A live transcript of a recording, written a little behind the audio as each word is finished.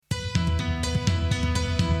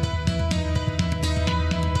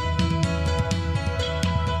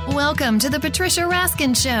Welcome to the Patricia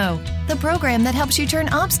Raskin Show, the program that helps you turn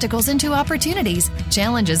obstacles into opportunities,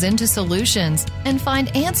 challenges into solutions, and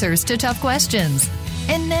find answers to tough questions.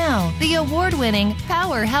 And now, the award-winning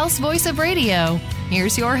powerhouse voice of radio.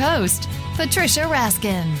 Here's your host, Patricia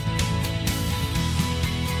Raskin.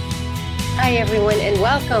 Hi, everyone, and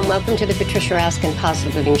welcome. Welcome to the Patricia Raskin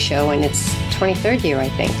Positive Living Show, and it's 23rd year, I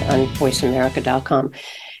think, on voiceamerica.com.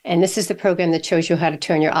 And this is the program that shows you how to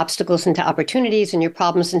turn your obstacles into opportunities and your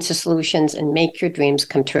problems into solutions and make your dreams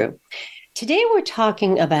come true. Today, we're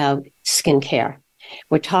talking about skincare.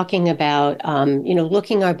 We're talking about,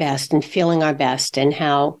 looking our best and feeling our best, and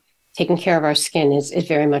how taking care of our skin is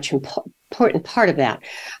very much important part of that.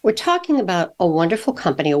 We're talking about a wonderful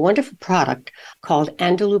company, a wonderful product called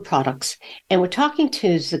Andalou Products. And we're talking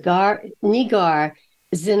to Nigar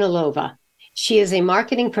Zeynalova. She is a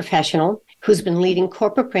marketing professional who's been leading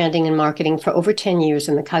corporate branding and marketing for over 10 years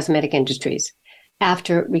in the cosmetic industries.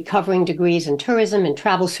 After recovering degrees in tourism and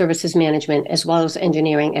travel services management, as well as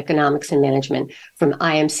engineering, economics, and management from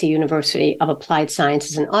IMC University of Applied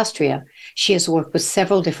Sciences in Austria, she has worked with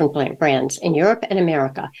several different brands in Europe and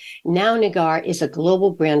America. Now Nigar is a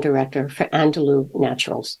global brand director for Andalou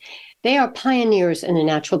Naturals. They are pioneers in the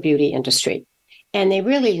natural beauty industry, and they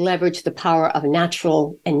really leverage the power of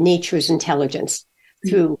natural and nature's intelligence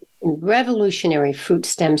through revolutionary fruit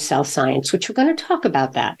stem cell science, which we're going to talk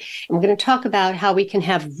about that. And we're going to talk about how we can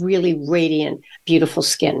have really radiant, beautiful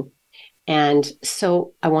skin. And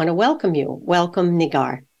so I want to welcome you. Welcome,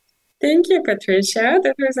 Nigar. Thank you, Patricia.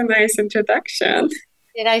 That was a nice introduction.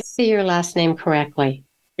 Did I say your last name correctly?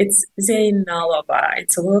 It's Zeynalova.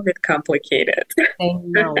 It's a little bit complicated.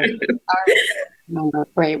 Zeynalova.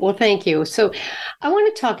 Great. Well, thank you. So I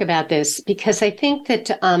want to talk about this because I think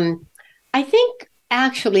that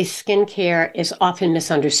actually skincare is often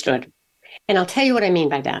misunderstood. And I'll tell you what I mean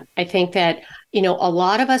by that. I think that, a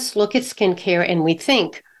lot of us look at skincare and we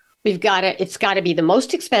think it's got to be the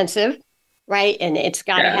most expensive, right? And it's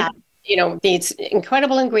got to have, these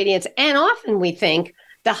incredible ingredients. And often we think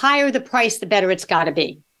the higher the price, the better it's got to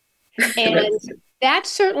be. And that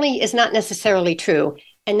certainly is not necessarily true,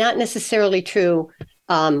 and not necessarily true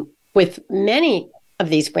with many of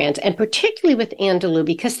these brands, and particularly with Andalou,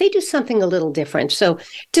 because they do something a little different. So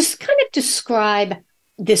just kind of describe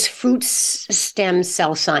this fruit stem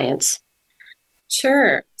cell science.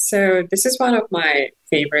 Sure. So this is one of my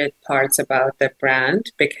favorite parts about the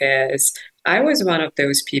brand, because I was one of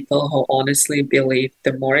those people who honestly believed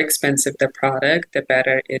the more expensive the product, the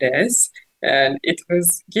better it is. And it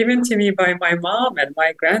was given to me by my mom and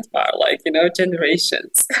my grandpa,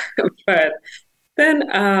 generations. But then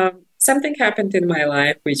something happened in my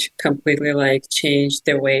life which completely changed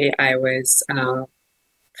the way I was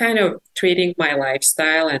kind of treating my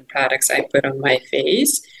lifestyle and products I put on my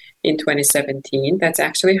face in 2017. That's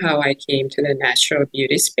actually how I came to the natural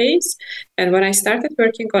beauty space. And when I started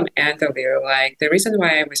working on Andalou, the reason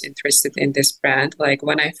why I was interested in this brand,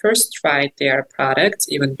 when I first tried their products,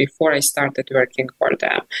 even before I started working for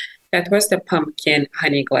them, that was the pumpkin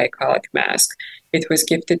honey glycolic mask. It was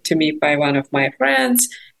gifted to me by one of my friends.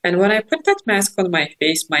 And when I put that mask on my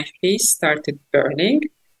face started burning.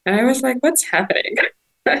 And I was like, what's happening?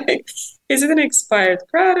 Is it an expired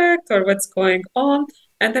product or what's going on?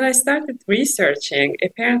 And then I started researching.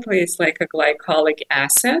 Apparently, it's like a glycolic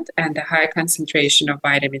acid and a high concentration of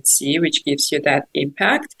vitamin C, which gives you that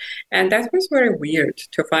impact. And that was very weird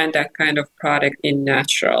to find that kind of product in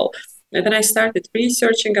natural. And then I started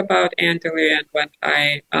researching about Andalou, and when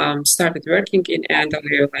I started working in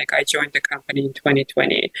Andalou, I joined the company in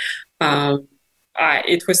 2020,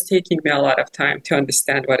 it was taking me a lot of time to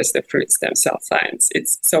understand what is the fruit stem cell science.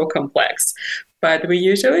 It's so complex. But we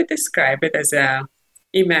usually describe it as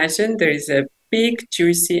imagine there is a big,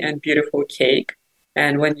 juicy, and beautiful cake.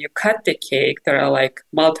 And when you cut the cake, there are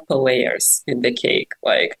multiple layers in the cake.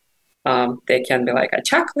 They can be a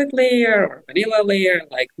chocolate layer or vanilla layer,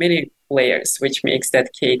 many layers, which makes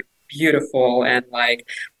that cake beautiful and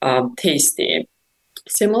tasty.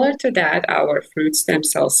 Similar to that, our fruit stem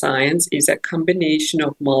cell science is a combination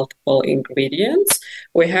of multiple ingredients.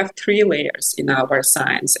 We have 3 layers in our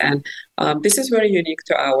science, and this is very unique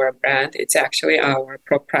to our brand. It's actually our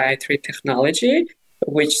proprietary technology,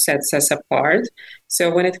 which sets us apart.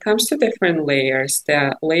 So when it comes to different layers,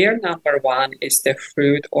 the layer number 1 is the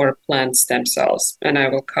fruit or plant stem cells, and I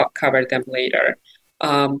will cover them later.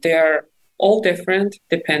 They're all different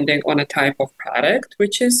depending on a type of product,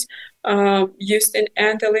 which is used in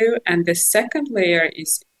Andalou. And the second layer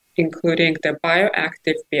is including the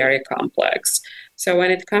BioActive Berry Complex. So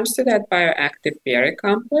when it comes to that BioActive Berry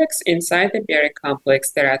Complex, inside the berry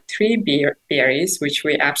complex, there are 3 berries, which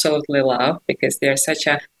we absolutely love because they're such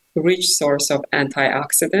a rich source of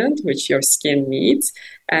antioxidant, which your skin needs.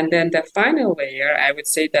 And then the final layer, I would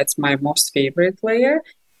say that's my most favorite layer.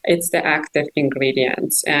 It's the active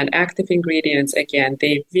ingredients. And active ingredients, again,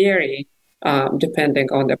 they vary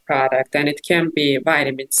depending on the product. And it can be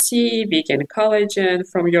vitamin C, vegan collagen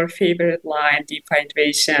from your favorite line, deep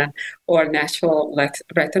hydration, or natural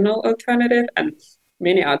retinol alternative, and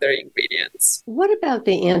many other ingredients. What about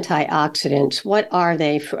the antioxidants? What are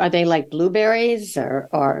they? Are they like blueberries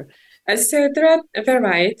or? So there are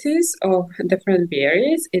varieties of different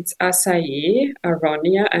berries. It's acai,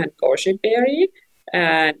 aronia, and goji berry.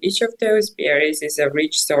 And each of those berries is a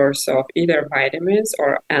rich source of either vitamins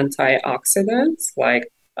or antioxidants. Like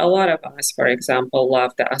a lot of us, for example,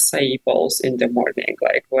 love the acai bowls in the morning.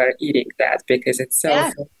 Like we're eating that because it's so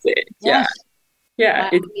healthy. Yeah. Yeah.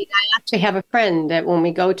 I actually have a friend that when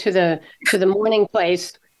we go to the morning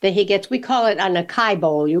place that he gets, we call it an acai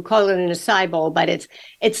bowl. You call it an acai bowl, but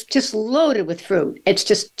it's just loaded with fruit. It's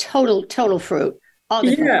just total fruit all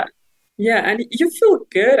the time. Yeah, and you feel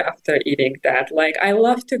good after eating that. Like I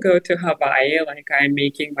love to go to Hawaii. Like I'm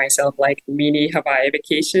making myself like mini Hawaii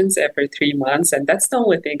vacations every 3 months, and that's the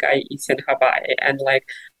only thing I eat in Hawaii. And like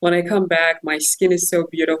when I come back, my skin is so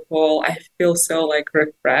beautiful. I feel so like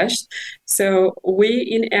refreshed. So we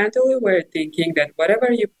in Andalou were thinking that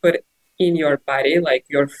whatever you put in your body, like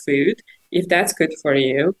your food, if that's good for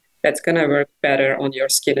you, that's gonna work better on your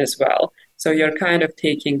skin as well. So you're kind of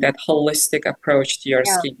taking that holistic approach to your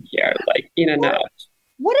skincare, like in and out.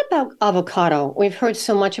 What about avocado? We've heard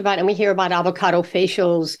so much about, and we hear about avocado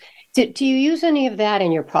facials. Do you use any of that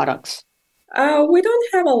in your products? We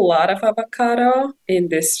don't have a lot of avocado in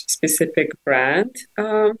this specific brand,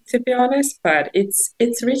 to be honest, but it's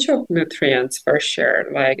rich of nutrients for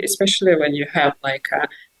sure. Like especially when you have like a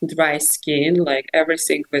dry skin, like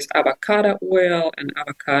everything with avocado oil and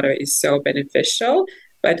avocado is so beneficial.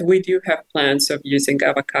 But we do have plans of using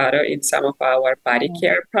avocado in some of our body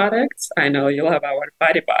care products. I know you love our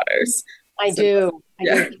body butters. I do.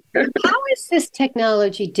 How is this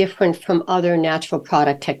technology different from other natural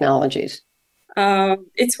product technologies?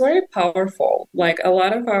 It's very powerful. Like a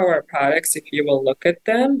lot of our products, if you will look at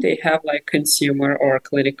them, they have like consumer or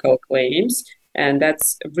clinical claims. And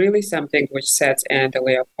that's really something which sets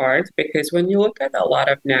Andalou apart because when you look at a lot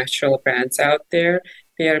of natural brands out there,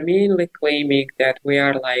 they are mainly claiming that we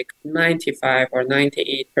are like 95 or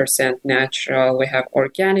 98% natural. We have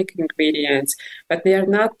organic ingredients, but they are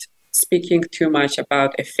not speaking too much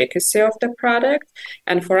about efficacy of the product.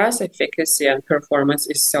 And for us, efficacy and performance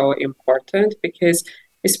is so important because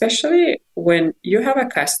especially when you have a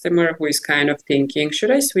customer who is kind of thinking,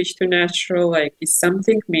 should I switch to natural? Like, is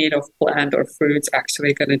something made of plant or fruits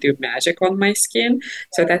actually going to do magic on my skin?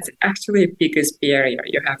 So that's actually the biggest barrier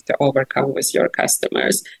you have to overcome with your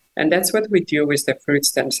customers. And that's what we do with the fruit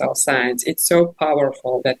stem cell science. It's so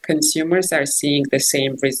powerful that consumers are seeing the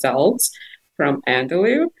same results from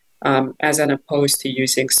Andalou as an opposed to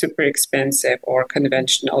using super expensive or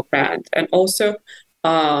conventional brand. And also,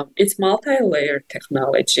 it's multi-layered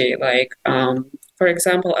technology. Like, for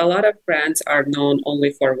example, a lot of brands are known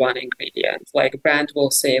only for one ingredient. Like, brand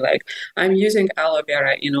will say, like, I'm using aloe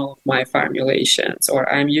vera in all of my formulations,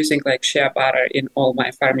 or I'm using like shea butter in all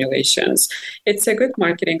my formulations. It's a good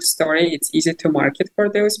marketing story. It's easy to market for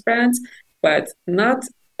those brands, but not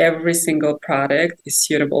every single product is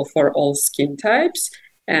suitable for all skin types.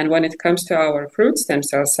 And when it comes to our fruit stem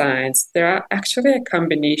cell science, there are actually a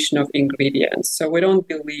combination of ingredients. So we don't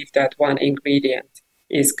believe that one ingredient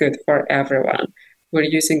is good for everyone. We're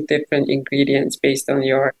using different ingredients based on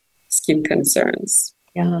your skin concerns.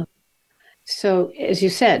 Yeah. So as you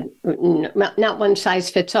said, not one size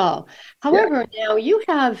fits all. However, now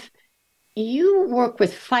you work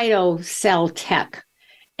with phytocell tech,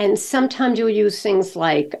 and sometimes you'll use things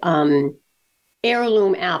like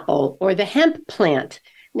heirloom apple or the hemp plant.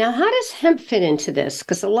 Now, how does hemp fit into this?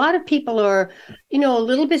 Because a lot of people are, a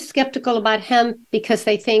little bit skeptical about hemp because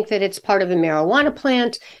they think that it's part of a marijuana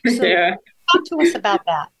plant. So talk to us about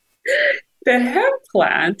that. The hemp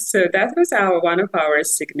plant, so that was one of our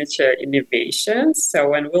signature innovations. So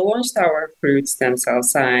when we launched our fruit stem cell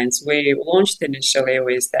science, we launched initially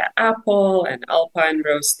with the apple and alpine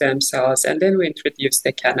rose stem cells, and then we introduced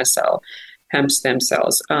the canicel hemp stem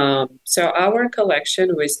cells. So our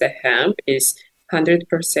collection with the hemp is 100%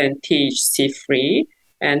 THC free,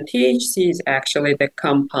 and THC is actually the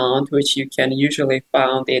compound which you can usually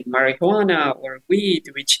find in marijuana or weed,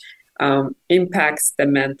 which impacts the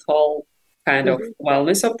mental kind of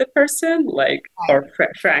wellness of the person, like, or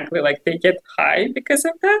frankly, like they get high because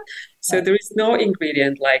of that. So there is no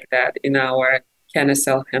ingredient like that in our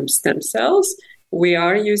canicel hemp stem cells. we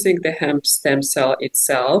are using the hemp stem cell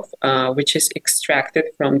itself, which is extracted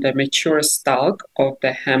from the mature stalk of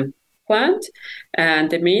the hemp plant.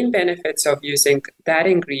 And the main benefits of using that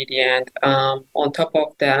ingredient on top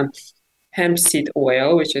of the hemp seed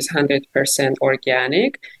oil, which is 100%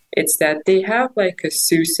 organic, it's that they have like a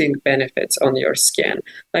soothing benefits on your skin.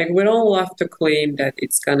 Like we don't love to claim that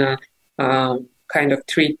it's gonna kind of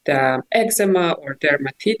treat the eczema or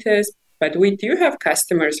dermatitis, but we do have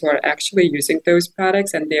customers who are actually using those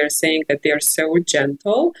products and they are saying that they are so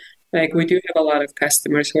gentle. Like we do have a lot of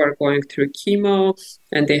customers who are going through chemo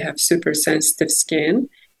and they have super sensitive skin.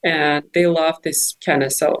 And they love this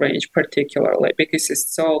cell range particularly because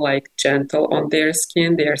it's so like gentle on their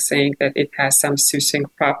skin. They are saying that it has some soothing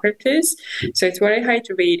properties. So it's very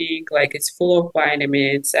hydrating, like it's full of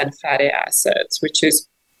vitamins and fatty acids, which is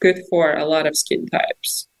good for a lot of skin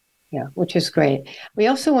types. Yeah, which is great. We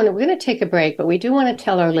also we're going to take a break, but we do want to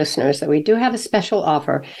tell our listeners that we do have a special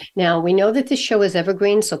offer. Now, we know that this show is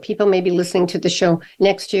evergreen, so people may be listening to the show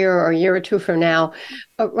next year or a year or two from now.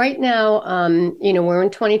 But right now, we're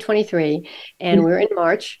in 2023 and we're in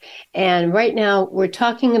March. And right now we're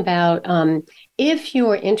talking about if you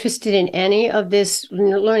are interested in any of this,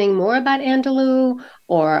 learning more about Andalou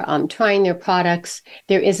or trying their products,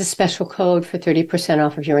 there is a special code for 30%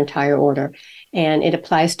 off of your entire order. And it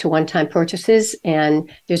applies to one-time purchases, and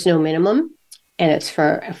there's no minimum, and it's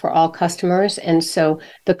for all customers. And so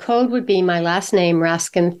the code would be my last name,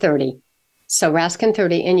 Raskin30. So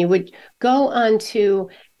Raskin30, and you would go on to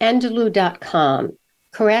andalou.com,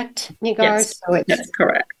 correct, Nigar? Yes, so that's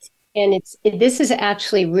correct. And this is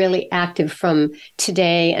actually really active from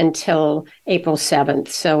today until April 7th.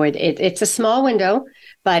 So it's a small window.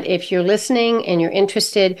 But if you're listening and you're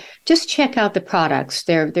interested, just check out the products.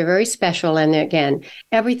 They're very special. And again,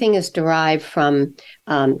 everything is derived from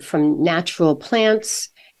natural plants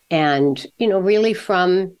and, really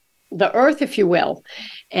from the earth, if you will.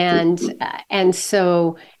 And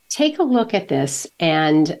so take a look at this.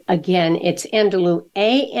 And again, it's Andalou,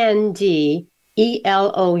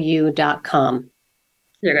 ANDELOU.com.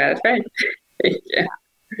 You got it right.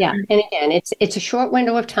 Yeah. And again, it's a short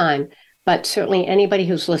window of time. But certainly anybody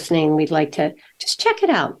who's listening, we'd like to just check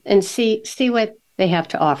it out and see what they have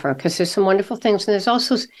to offer, because there's some wonderful things. And there's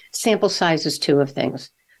also sample sizes, too, of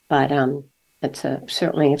things. But it's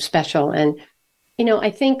certainly special. And,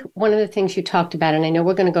 I think one of the things you talked about, and I know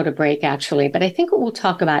we're going to go to break, actually, but I think what we'll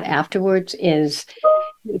talk about afterwards is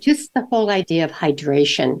just the whole idea of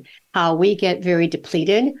hydration, how we get very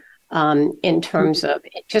depleted in terms of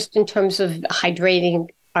hydrating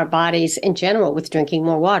our bodies in general with drinking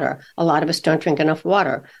more water. A lot of us don't drink enough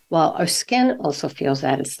water. Well, our skin also feels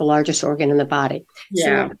that. It's the largest organ in the body.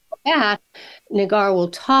 Yeah. So that, Nigar will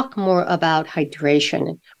talk more about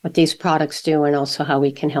hydration, what these products do, and also how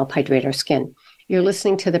we can help hydrate our skin. You're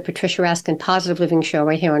listening to the Patricia Raskin Positive Living Show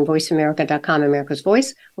right here on voiceamerica.com, America's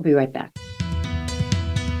Voice. We'll be right back.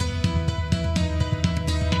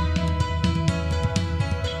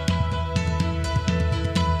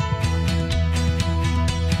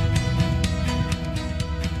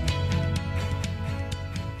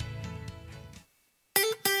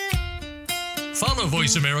 Follow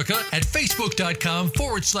Voice America at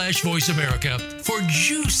Facebook.com/Voice America for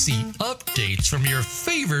juicy updates from your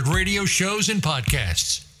favorite radio shows and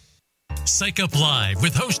podcasts. Psych Up Live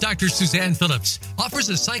with host Dr. Suzanne Phillips offers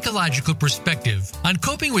a psychological perspective on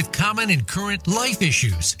coping with common and current life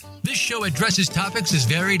issues. This show addresses topics as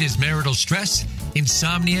varied as marital stress,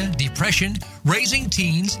 insomnia, depression, raising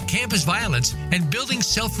teens, campus violence, and building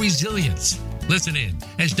self-resilience. Listen in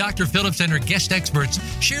as Dr. Phillips and her guest experts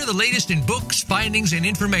share the latest in books, findings, and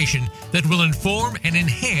information that will inform and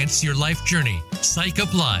enhance your life journey. Psych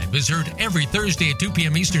Up Live is heard every Thursday at 2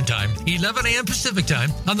 p.m. Eastern Time, 11 a.m. Pacific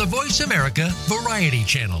Time on the Voice America Variety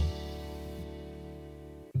Channel.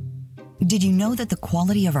 Did you know that the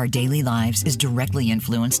quality of our daily lives is directly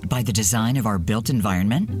influenced by the design of our built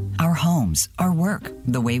environment? Our homes, our work,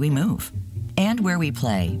 the way we move, and where we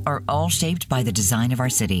play are all shaped by the design of our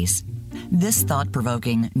cities. This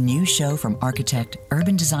thought-provoking new show from architect,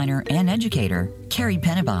 urban designer, and educator, Carrie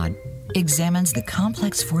Penabod, examines the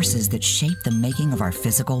complex forces that shape the making of our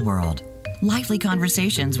physical world. Lively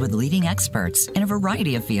conversations with leading experts in a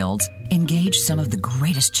variety of fields engage some of the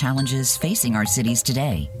greatest challenges facing our cities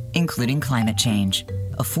today, including climate change,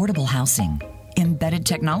 affordable housing, embedded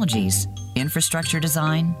technologies, infrastructure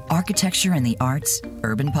design, architecture and the arts,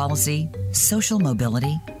 urban policy, social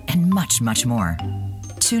mobility, and much, much more.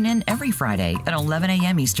 Tune in every Friday at 11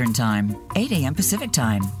 a.m. Eastern Time, 8 a.m. Pacific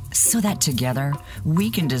Time, so that together we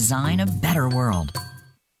can design a better world.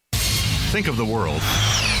 Think of the world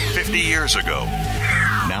 50 years ago.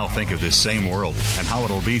 Now now think of this same world and how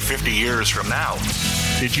it'll be 50 years from now.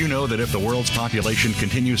 Did you know that if the world's population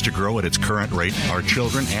continues to grow at its current rate, our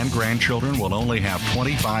children and grandchildren will only have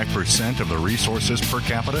 25% of the resources per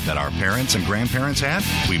capita that our parents and grandparents had?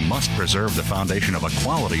 We must preserve the foundation of a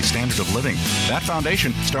quality standard of living. That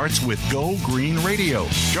foundation starts with Go Green Radio.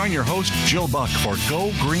 Join your host, Jill Buck, for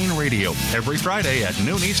Go Green Radio every Friday at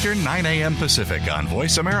noon Eastern, 9 a.m. Pacific on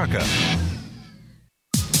Voice America.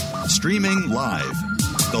 Streaming live,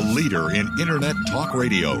 the leader in Internet talk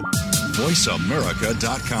radio,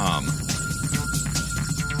 voiceamerica.com.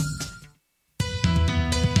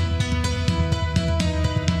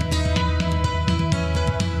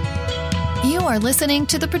 You are listening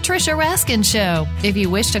to The Patricia Raskin Show. If you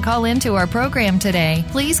wish to call into our program today,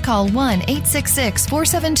 please call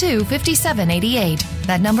 1-866-472-5788.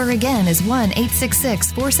 That number again is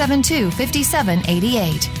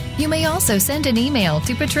 1-866-472-5788. You may also send an email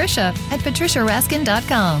to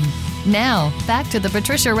patricia@patriciaraskin.com. Now, back to The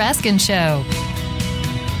Patricia Raskin Show.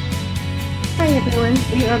 Hi, everyone.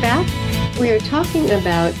 We are back. We are talking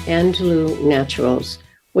about Andalou Naturals,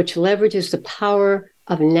 which leverages the power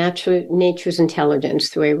of nature's intelligence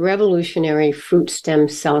through a revolutionary fruit stem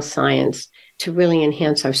cell science to really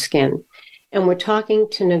enhance our skin. And we're talking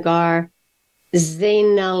to Nigar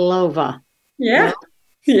Zeynalova. Yeah.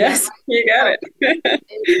 Yes, you got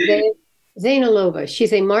it. Zeynalova.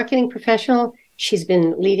 She's a marketing professional. She's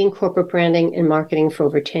been leading corporate branding and marketing for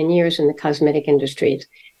over 10 years in the cosmetic industries.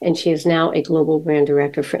 And she is now a global brand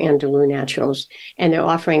director for Andalou Naturals. And they're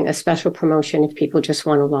offering a special promotion if people just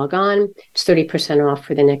want to log on. It's 30% off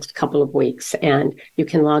for the next couple of weeks. And you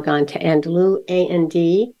can log on to Andalou,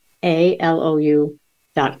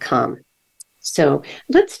 ANDALOU.com. So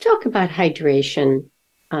let's talk about hydration,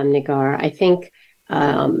 Nigar. I think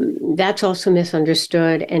that's also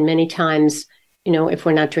misunderstood. And many times, if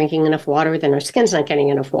we're not drinking enough water, then our skin's not getting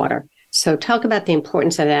enough water. So talk about the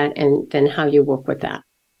importance of that and then how you work with that.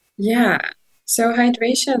 Yeah. So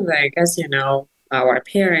hydration, as you know, our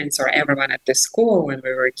parents or everyone at the school when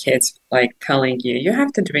we were kids, telling you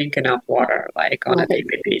have to drink enough water, on a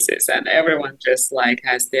daily basis. And everyone just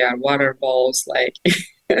has their water bowls,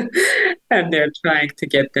 and they're trying to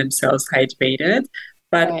get themselves hydrated.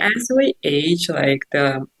 But as we age,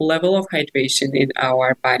 the level of hydration in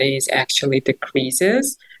our bodies actually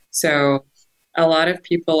decreases. So a lot of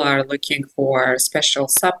people are looking for special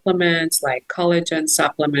supplements like collagen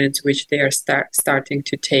supplements, which they are starting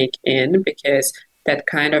to take in because that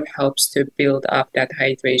kind of helps to build up that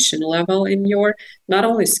hydration level in your, not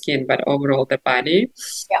only skin, but overall the body.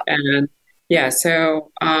 Yeah. And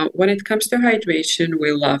so when it comes to hydration,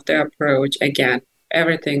 we love the approach. Again,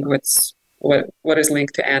 everything what is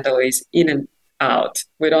linked to Andalou is in and out.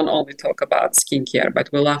 We don't only talk about skincare, but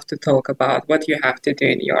we love to talk about what you have to do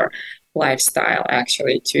in your lifestyle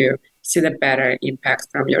actually to see the better impact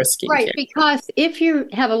from your skincare. Right, because if you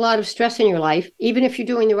have a lot of stress in your life, even if you're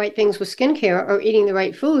doing the right things with skincare or eating the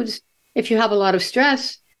right foods, if you have a lot of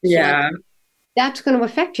stress, that's going to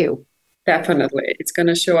affect you. Definitely. It's going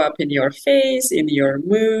to show up in your face, in your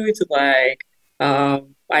mood.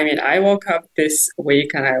 I woke up this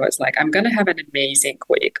week and I was like, I'm going to have an amazing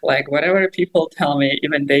week. Whatever people tell me,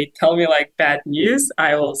 even they tell me bad news,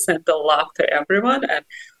 I will send the love to everyone. And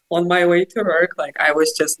on my way to work, I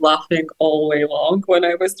was just laughing all way long when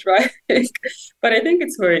I was driving. But I think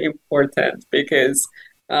it's very important because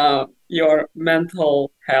your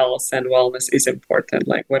mental health and wellness is important.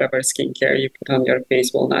 Whatever skincare you put on your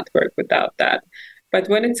face will not work without that. But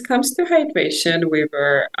when it comes to hydration,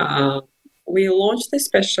 we launched a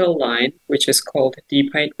special line, which is called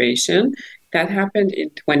Deep Hydration. That happened in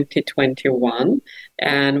 2021.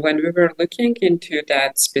 And when we were looking into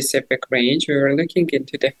that specific range, we were looking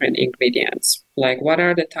into different ingredients. What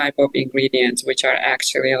are the type of ingredients which are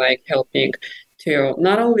actually helping to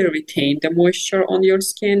not only retain the moisture on your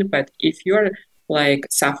skin, but if you're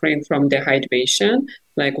suffering from dehydration,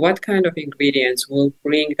 what kind of ingredients will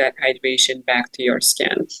bring that hydration back to your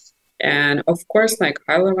skin? And of course,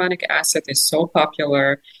 hyaluronic acid is so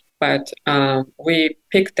popular, but we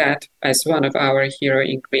picked that as one of our hero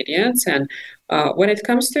ingredients. And when it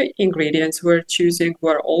comes to ingredients we're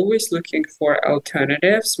always looking for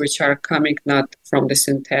alternatives, which are coming not from the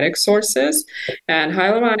synthetic sources. And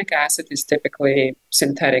hyaluronic acid is typically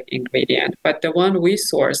synthetic ingredient, but the one we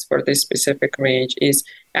source for this specific range is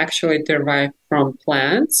actually derived from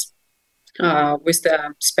plants with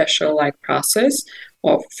the special process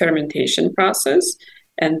of fermentation process.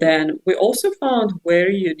 And then we also found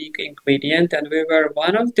very unique ingredient, and we were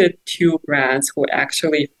one of the 2 brands who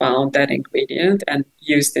actually found that ingredient and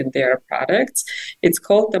used in their products. It's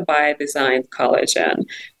called the BioDesigned collagen.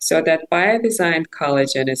 So that BioDesigned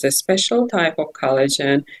collagen is a special type of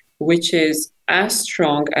collagen which is as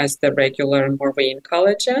strong as the regular marine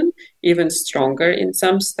collagen, even stronger in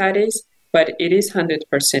some studies, but it is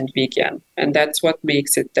 100% vegan. And that's what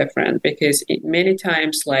makes it different, because many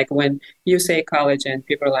times, like when you say collagen,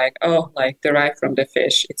 people are like, oh, like derived from the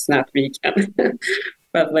fish, it's not vegan.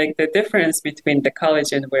 But like the difference between the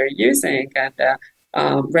collagen we're using and the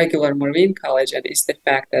regular marine collagen is the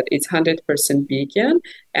fact that it's 100% vegan.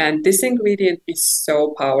 And this ingredient is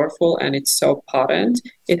so powerful and it's so potent.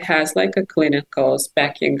 It has like a clinicals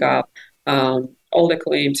backing up all the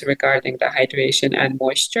claims regarding the hydration and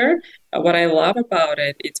moisture. What I love about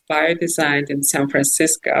it, it's biodesigned in San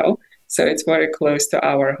Francisco. So it's very close to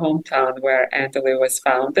our hometown where Andalou was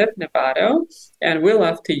founded, Nevada. And we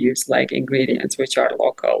love to use like ingredients which are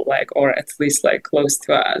local, like, or at least like close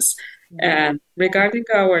to us. And regarding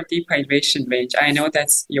our deep hydration range, I know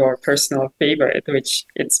that's your personal favorite, which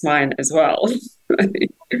it's mine as well.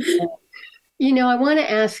 You know, I want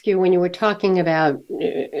to ask you, when you were talking about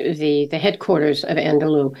the headquarters of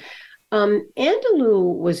Andalou,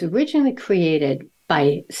 Andalou was originally created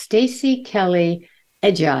by Stacy Kelly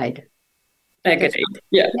Egide.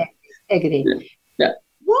 Yeah. Egide. Yeah.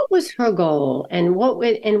 What was her goal, and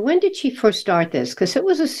when did she first start this? Because it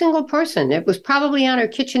was a single person. It was probably on her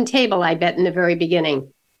kitchen table, I bet, in the very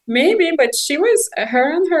beginning. Maybe, but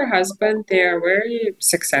her and her husband, they are very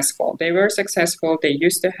successful. They were successful. They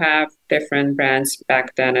used to have different brands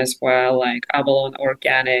back then as well, like Avalon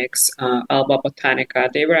Organics, Alba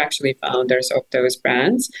Botanica. They were actually founders of those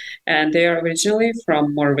brands. And they are originally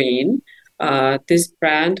from Maureen. This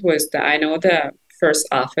brand was I know the first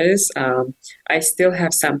office. I still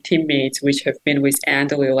have some teammates which have been with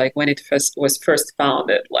Andalou like when it was first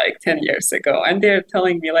founded like 10 years ago, and they're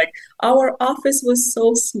telling me like our office was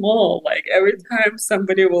so small, like every time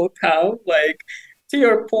somebody will come, like to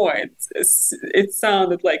your point, it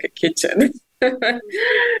sounded like a kitchen.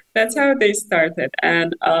 That's how they started.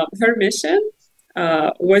 And her mission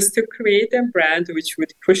was to create a brand which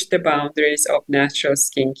would push the boundaries of natural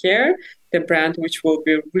skincare, the brand which will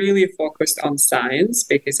be really focused on science,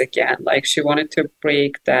 because again, like she wanted to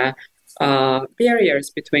break the barriers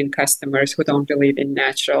between customers who don't believe in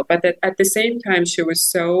natural. But at the same time, she was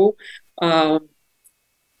so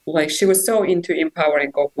into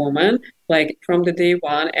empowering of women. Like from the day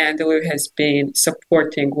one, Andalou has been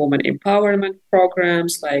supporting women empowerment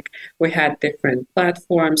programs. Like we had different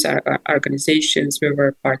platforms, organizations we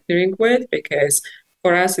were partnering with, because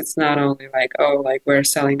for us, it's not only like, oh, like we're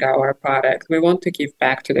selling our product. We want to give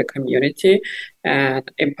back to the community,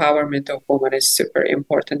 and empowerment of women is super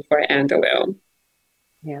important for Andalou.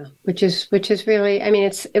 Yeah, which is really, I mean,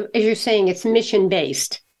 it's, as you're saying, it's mission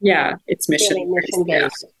based. Yeah, it's mission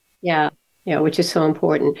based. Yeah, which is so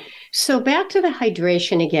important. So back to the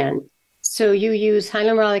hydration again. So you use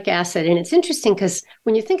hyaluronic acid, and it's interesting because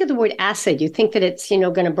when you think of the word acid, you think that it's,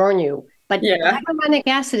 going to burn you. But hyaluronic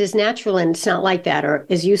acid is natural, and it's not like that. Or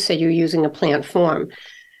as you said, you're using a plant form.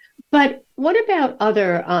 But what about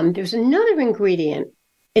other, there's another ingredient.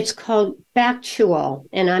 It's called Bakuchiol,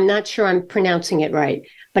 and I'm not sure I'm pronouncing it right,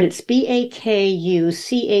 but it's Bakuchiol,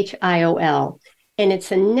 and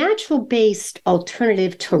it's a natural-based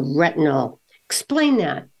alternative to retinol. Explain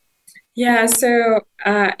that. Yeah, so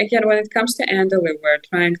again, when it comes to Andalou, we're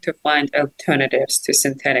trying to find alternatives to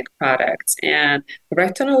synthetic products. And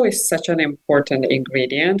retinol is such an important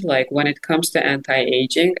ingredient. Like when it comes to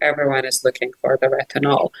anti-aging, everyone is looking for the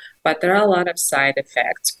retinol. But there are a lot of side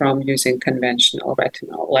effects from using conventional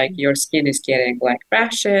retinol. Like your skin is getting like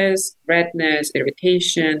rashes, redness,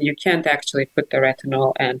 irritation. You can't actually put the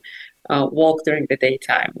retinol and walk during the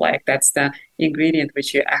daytime. Like that's the ingredient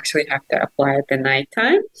which you actually have to apply at the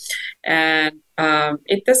nighttime. And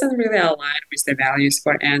it doesn't really align with the values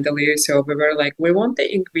for Andalou. So we were like, we want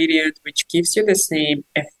the ingredient which gives you the same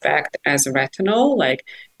effect as retinol. Like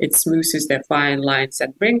it smoothes the fine lines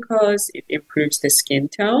and wrinkles, it improves the skin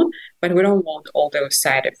tone, but we don't want all those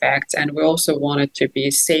side effects. And we also want it to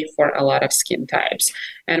be safe for a lot of skin types.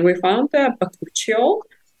 And we found the Bakuchiol,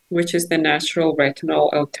 which is the natural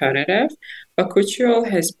retinol alternative. Bakuchiol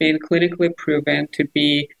has been clinically proven to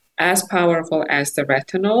be as powerful as the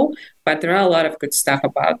retinol, but there are a lot of good stuff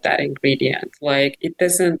about that ingredient. Like it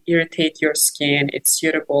doesn't irritate your skin, it's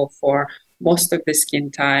suitable for most of the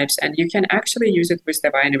skin types, and you can actually use it with the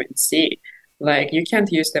vitamin C. Like you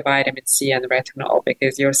can't use the vitamin C and retinol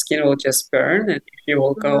because your skin will just burn, and if you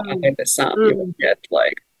will go under the sun, you will get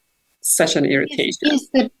like such an irritation.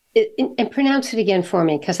 And pronounce it again for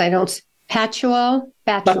me, because I don't.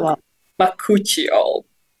 Bakuchiol. Bakuchiol.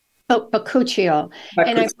 Oh, Bakuchiol.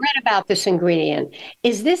 And I've read about this ingredient.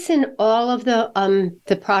 Is this in all of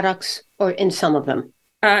the products or in some of them?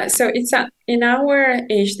 So it's in our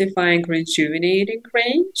age-defying rejuvenating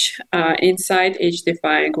range. Inside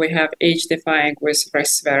age-defying, we have age-defying with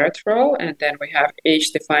resveratrol, and then we have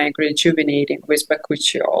age-defying rejuvenating with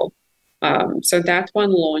Bakuchiol. So that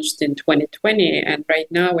one launched in 2020, and right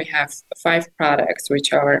now we have 5 products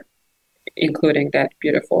which are including that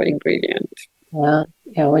beautiful ingredient.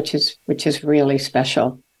 Yeah, which is really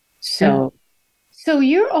special. So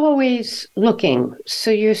you're always looking.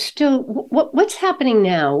 So you're still what's happening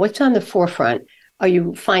now? What's on the forefront? Are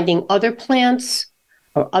you finding other plants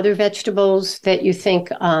or other vegetables that you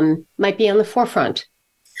think might be on the forefront?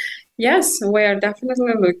 Yes, we are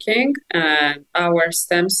definitely looking. Our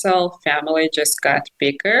stem cell family just got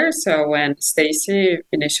bigger. So when Stacy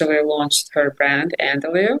initially launched her brand,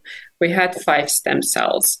 Andalou, we had 5 stem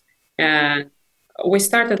cells. And we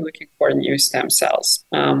started looking for new stem cells.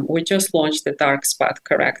 We just launched the dark spot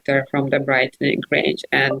corrector from the brightening range,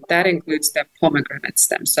 and that includes the pomegranate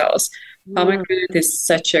stem cells. Pomegranate is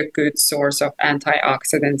such a good source of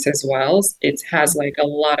antioxidants as well. It has like a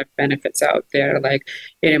lot of benefits out there. Like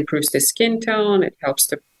it improves the skin tone. It helps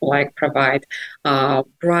to provide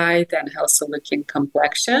bright and healthy looking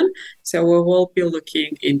complexion. So we will be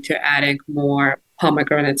looking into adding more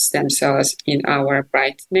pomegranate stem cells in our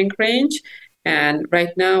brightening range. And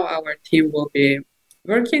right now, our team will be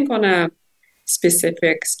working on a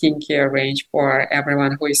specific skincare range for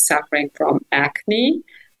everyone who is suffering from acne.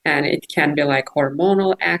 And it can be like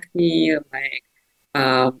hormonal acne, like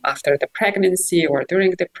after the pregnancy or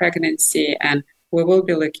during the pregnancy. And we will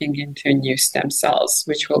be looking into new stem cells,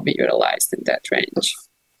 which will be utilized in that range.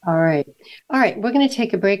 All right. We're going to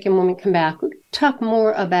take a break. And when we come back, we'll talk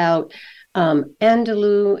more about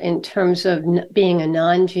Andalou in terms of being a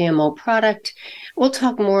non-GMO product. We'll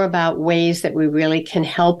talk more about ways that we really can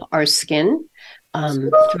help our skin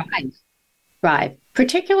thrive,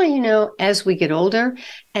 particularly, as we get older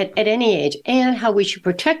at any age, and how we should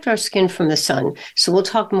protect our skin from the sun. So we'll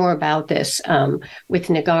talk more about this with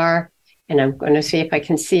Nigar, and I'm going to see if I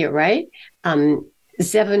can see it right. Zeynalova.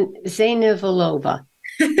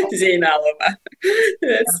 Zeynalova.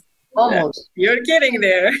 That's almost. You're getting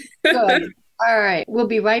there. Good. All right. We'll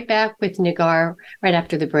be right back with Nigar right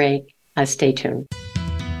after the break. Stay tuned.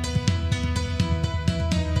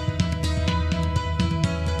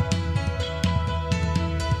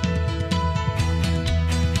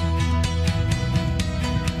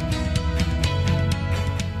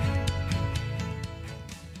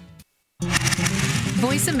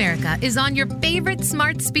 Voice America is on your favorite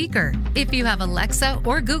smart speaker. If you have Alexa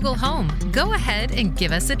or Google Home, go ahead and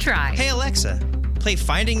give us a try. Hey, Alexa, play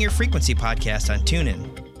Finding Your Frequency podcast on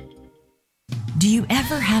TuneIn. Do you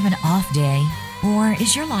ever have an off day? Or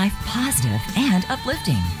is your life positive and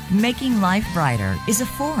uplifting? Making Life Brighter is a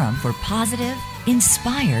forum for positive,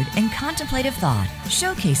 inspired, and contemplative thought,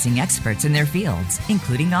 showcasing experts in their fields,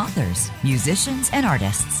 including authors, musicians, and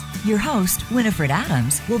artists. Your host, Winifred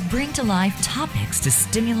Adams, will bring to life topics to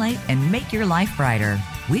stimulate and make your life brighter.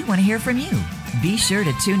 We want to hear from you. Be sure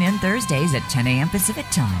to tune in Thursdays at 10 a.m. Pacific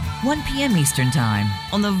Time, 1 p.m. Eastern Time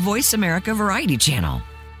on the Voice America Variety Channel.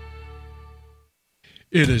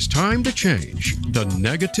 It is time to change the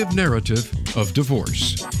negative narrative of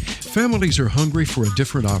divorce. Families are hungry for a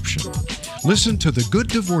different option. Listen to The Good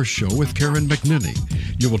Divorce Show with Karen McNinney.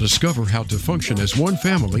 You will discover how to function as one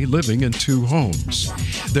family living in 2 homes.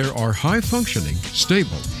 There are high-functioning,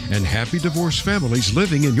 stable, and happy divorced families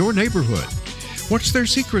living in your neighborhood. What's their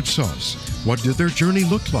secret sauce? What did their journey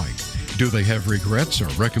look like? Do they have regrets or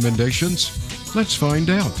recommendations? Let's find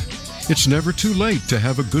out. It's never too late to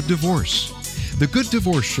have a good divorce. The Good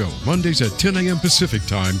Divorce Show, Mondays at 10 a.m. Pacific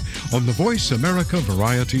Time on the Voice America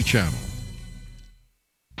Variety Channel.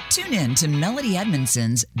 Tune in to Melody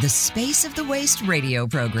Edmondson's The Space of the Waist radio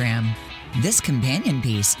program. This companion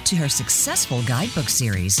piece to her successful guidebook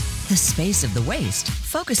series, The Space of the Waist,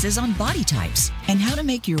 focuses on body types and how to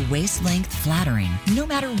make your waist length flattering, no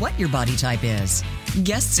matter what your body type is.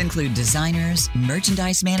 Guests include designers,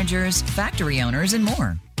 merchandise managers, factory owners, and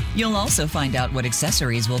more. You'll also find out what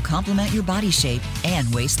accessories will complement your body shape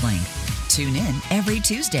and waist length. Tune in every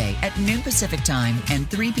Tuesday at noon Pacific Time and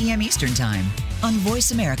 3 p.m. Eastern Time on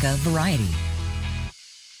Voice America Variety.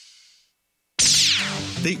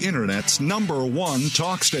 The Internet's #1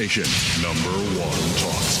 talk station. #1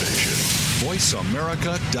 talk station.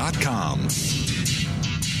 VoiceAmerica.com.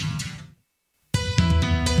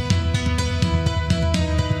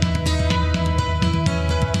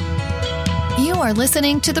 You are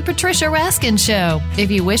listening to The Patricia Raskin Show.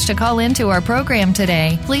 If you wish to call into our program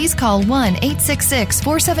today, please call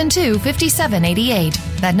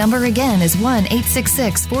 1-866-472-5788. That number again is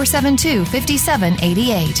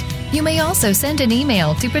 1-866-472-5788. You may also send an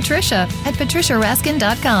email to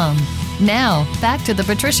patricia@patriciaraskin.com. Now, back to The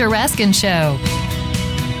Patricia Raskin Show.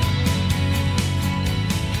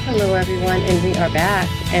 Hello, everyone, and we are back,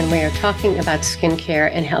 and we are talking about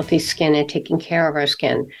skincare and healthy skin and taking care of our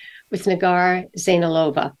skin with Nigar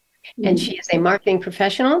Zeynalova. And she is a marketing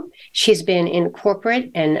professional. She's been in corporate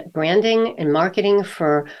and branding and marketing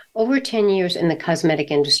for over 10 years in the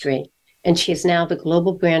cosmetic industry. And she is now the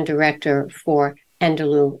global brand director for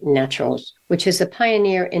Andalou Naturals, which is a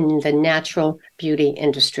pioneer in the natural beauty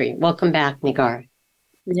industry. Welcome back, Nigar.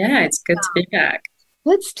 Yeah, it's good to be back.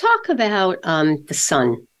 Let's talk about the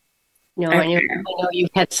sun. I know you've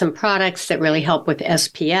had some products that really help with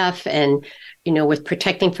SPF and, with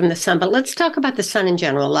protecting from the sun. But let's talk about the sun in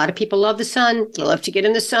general. A lot of people love the sun. They love to get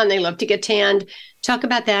in the sun. They love to get tanned. Talk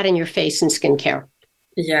about that in your face and skincare.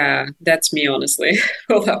 Yeah, that's me, honestly.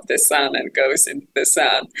 I love the sun and goes into the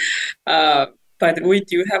sun. But we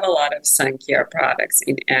do have a lot of sun care products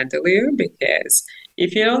in Andalou because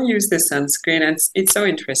if you don't use the sunscreen, and it's so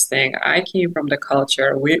interesting. I came from the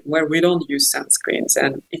culture where we don't use sunscreens,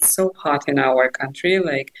 and it's so hot in our country.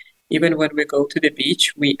 Like, even when we go to the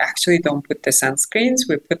beach, we actually don't put the sunscreens.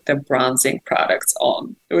 We put the bronzing products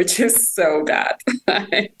on, which is so bad.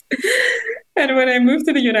 And when I moved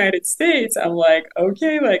to the United States, I'm like,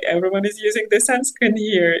 okay, like everyone is using the sunscreen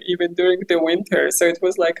here, even during the winter. So it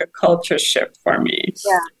was like a culture shift for me.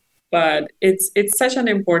 Yeah. But it's such an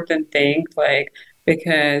important thing, like,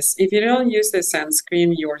 because if you don't use the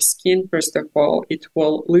sunscreen, your skin, first of all, it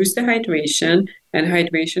will lose the hydration. And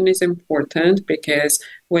hydration is important because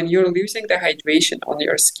when you're losing the hydration on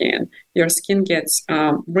your skin gets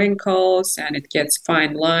wrinkles and it gets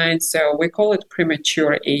fine lines. So we call it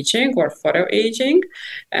premature aging or photoaging.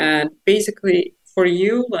 And basically for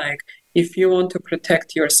you, like, if you want to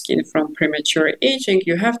protect your skin from premature aging,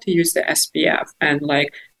 you have to use the SPF. And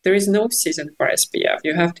like, there is no season for SPF.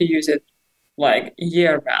 You have to use it like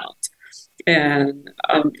year round. And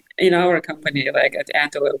in our company, like at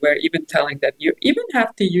Andalou, we're even telling that you even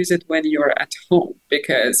have to use it when you're at home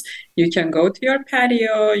because you can go to your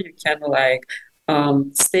patio, you can like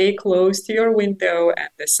stay close to your window and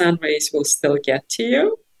the sun rays will still get to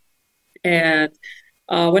you. And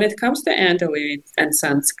when it comes to Andalou and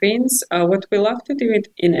sunscreens, what we love to do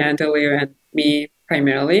in Andalou, and me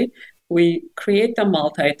primarily, we create the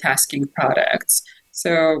multitasking products.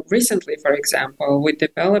 So recently, for example, we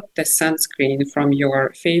developed the sunscreen from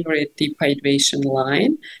your favorite deep hydration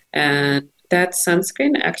line. And that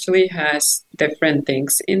sunscreen actually has different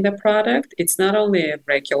things in the product. It's not only a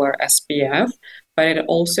regular SPF, but it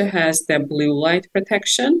also has the blue light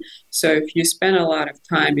protection. So if you spend a lot of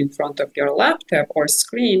time in front of your laptop or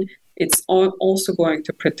screen, it's also going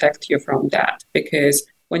to protect you from that. Because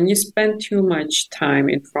when you spend too much time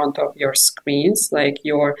in front of your screens, like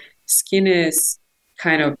your skin is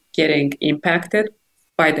kind of getting impacted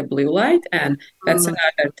by the blue light, and that's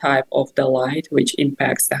another type of the light which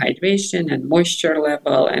impacts the hydration and moisture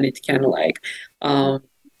level, and it can like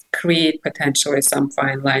create potentially some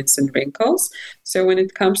fine lines and wrinkles. So when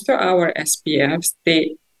it comes to our SPFs,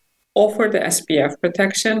 they offer the SPF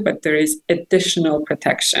protection, but there is additional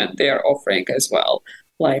protection they are offering as well.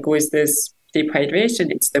 Like with this deep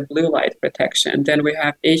hydration, it's the blue light protection. Then we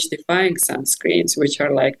have age-defying sunscreens, which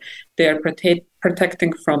are like they're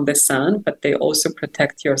protecting from the sun, but they also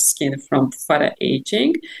protect your skin from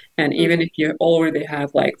photoaging. And even if you already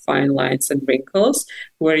have like fine lines and wrinkles,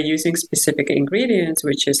 we're using specific ingredients,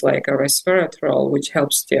 which is like a resveratrol, which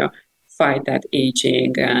helps to fight that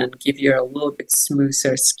aging and give you a little bit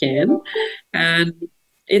smoother skin. And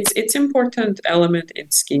it's important element in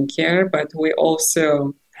skincare, but we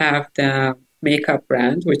also have the makeup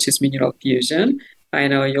brand, which is Mineral Fusion. I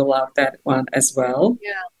know you love that one as well.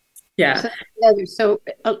 Yeah. So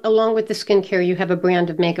along with the skincare, you have a brand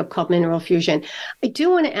of makeup called Mineral Fusion.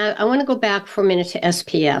 I want to go back for a minute to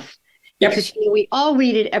SPF. Yep. Because we all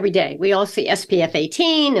read it every day. We all see SPF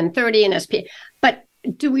 18 and 30 and SPF. But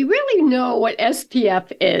do we really know what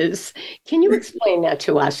SPF is? Can you explain that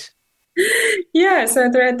to us? Yeah, so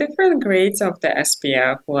there are different grades of the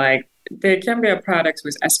SPF. Like there can be a product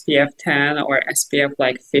with SPF 10 or SPF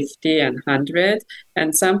like 50 and 100.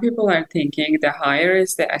 And some people are thinking the higher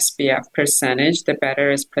is the SPF percentage, the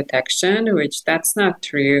better is protection, which that's not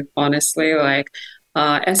true. Honestly, like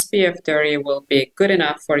SPF 30 will be good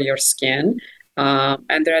enough for your skin.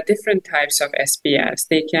 And there are different types of SPFs.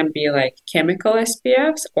 They can be like chemical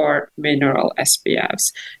SPFs or mineral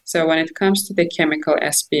SPFs. So when it comes to the chemical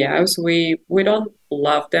SPFs, we don't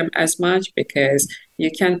love them as much because you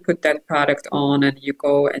can put that product on and you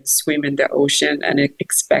go and swim in the ocean and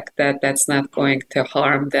expect that that's not going to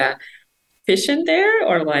harm the fish in there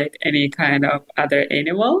or like any kind of other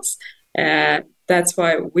animals. And that's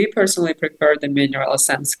why we personally prefer the mineral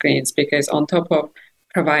sunscreens, because on top of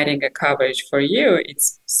providing a coverage for you,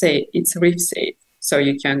 it's reef safe. So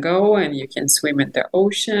you can go and you can swim in the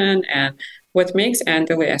ocean. And what makes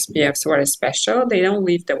Andalou SPFs very special, they don't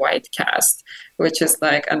leave the white cast, which is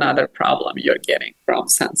like another problem you're getting from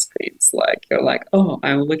sunscreens. Like you're like, oh,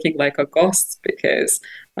 I'm looking like a ghost because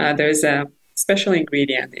there's a special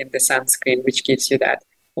ingredient in the sunscreen which gives you that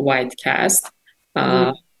white cast.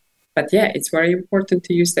 But yeah, it's very important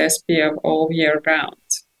to use the SPF all year round.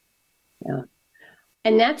 Yeah.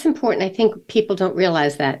 And that's important. I think people don't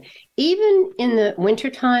realize that. Even in the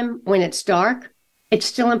wintertime when it's dark, it's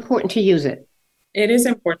still important to use it. It is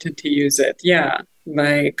important to use it. Yeah.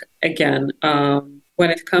 Like, again, when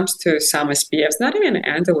it comes to some SPFs, not even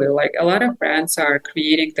Andalou, like a lot of brands are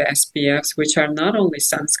creating the SPFs, which are not only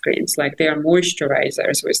sunscreens, like they are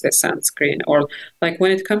moisturizers with the sunscreen. Or like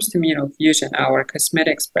when it comes to Mineral Fusion, our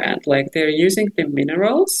cosmetics brand, like they're using the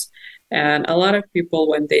minerals. And a lot of people,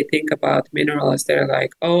 when they think about minerals, they're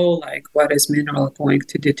like, oh, like what is mineral going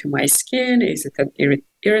to do to my skin? Is it an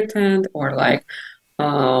irritant? Or like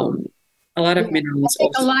a lot of minerals. I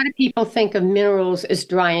think a lot of people think of minerals as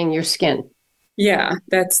drying your skin. Yeah,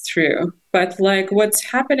 that's true. But like what's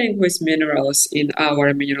happening with minerals in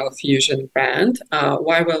our Mineral Fusion brand,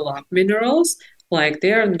 why we love minerals, like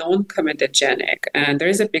they are non-comedogenic. And there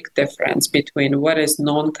is a big difference between what is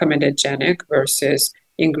non-comedogenic versus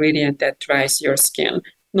ingredient that dries your skin.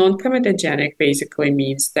 Non-comedogenic basically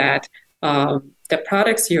means that the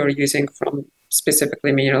products you're using from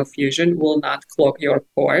specifically Mineral Fusion will not clog your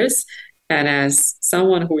pores. And as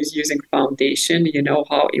someone who is using foundation, you know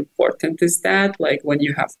how important is that? Like when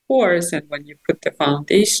you have pores and when you put the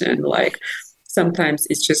foundation, like sometimes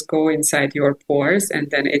it's just go inside your pores and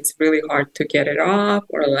then it's really hard to get it off,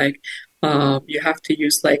 or like you have to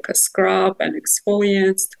use like a scrub and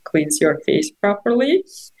exfoliants to cleanse your face properly.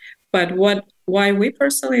 But why we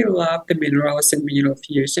personally love the minerals in Mineral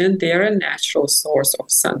Fusion, they are a natural source of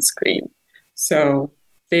sunscreen. So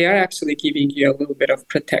they are actually giving you a little bit of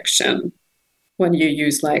protection when you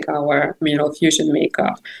use like our Mineral Fusion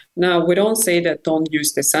makeup. Now, we don't say that don't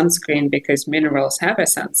use the sunscreen because minerals have a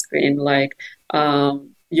sunscreen. Like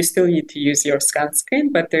you still need to use your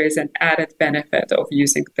sunscreen, but there is an added benefit of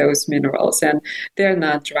using those minerals, and they're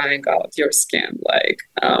not drying out your skin. Like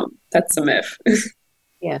that's a myth.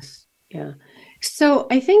 Yes. Yeah. So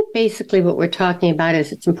I think basically what we're talking about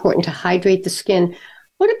is it's important to hydrate the skin.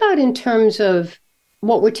 What about in terms of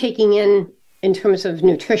what we're taking in terms of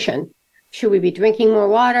nutrition? Should we be drinking more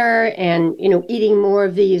water and, eating more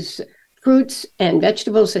of these fruits and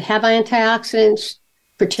vegetables that have antioxidants,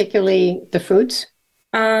 particularly the fruits?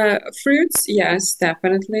 Fruits, yes,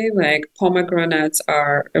 definitely. Like pomegranates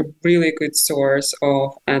are a really good source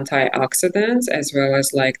of antioxidants, as well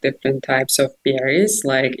as like different types of berries.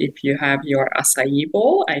 Like if you have your acai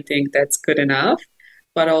bowl, I think that's good enough.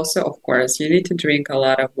 But also, of course, you need to drink a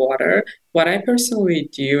lot of water. What I personally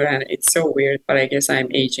do, and it's so weird, but I guess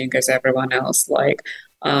I'm aging as everyone else. Like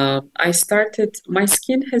my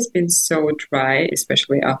skin has been so dry,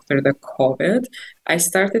 especially after the COVID. I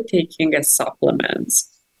started taking a supplements.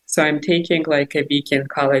 So I'm taking like a vegan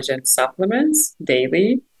collagen supplements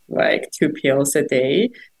daily, like 2 pills a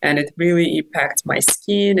day. And it really impacts my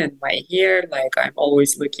skin and my hair. Like I'm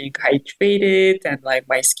always looking hydrated and like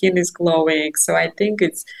my skin is glowing. So I think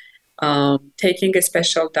it's taking a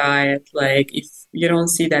special diet. Like if you don't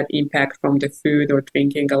see that impact from the food or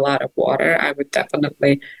drinking a lot of water, I would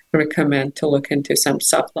definitely recommend to look into some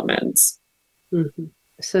supplements. Mm-hmm.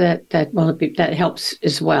 So that helps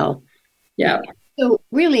as well. Yeah. So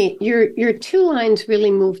really, your two lines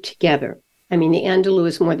really move together. I mean, the Andalou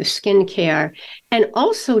is more the skincare, and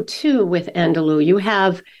also too with Andalou, you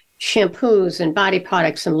have shampoos and body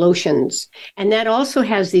products and lotions, and that also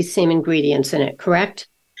has these same ingredients in it, correct?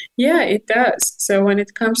 Yeah, it does. So when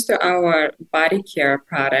it comes to our body care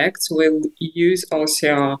products, we'll use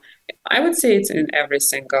also, I would say it's in every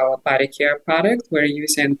single body care product. We're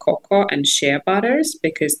using cocoa and shea butters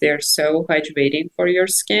because they're so hydrating for your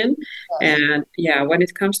skin. And yeah, when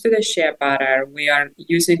it comes to the shea butter, we are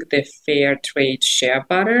using the fair trade shea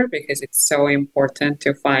butter because it's so important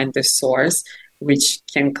to find the source which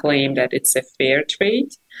can claim that it's a fair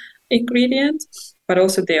trade ingredient, but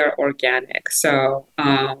also they are organic. So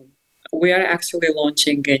we are actually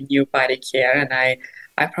launching a new body care, and I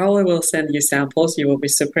probably will send you samples. You will be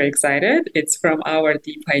super excited. It's from our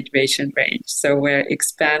deep hydration range. So we're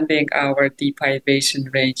expanding our deep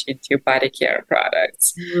hydration range into body care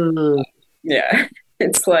products. Yeah,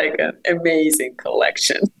 it's like an amazing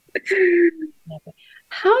collection.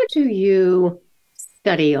 How do you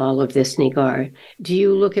study all of this, Nigar? Do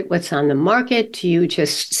you look at what's on the market? Do you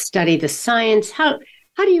just study the science? How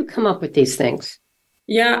do you come up with these things?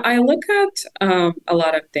 Yeah, I look at a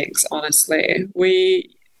lot of things, honestly.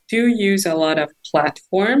 We do use a lot of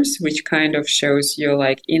platforms, which kind of shows you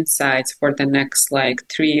like insights for the next like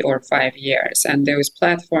 3 or 5 years. And those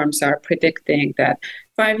platforms are predicting that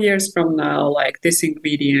 5 years from now, like this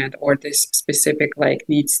ingredient or this specific like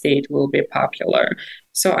need state will be popular.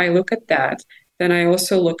 So I look at that. Then I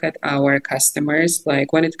also look at our customers,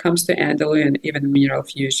 like when it comes to Andalou and even Mineral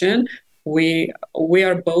Fusion, we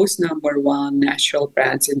are both number one natural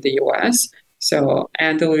brands in the US. So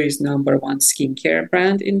Andalou is number one skincare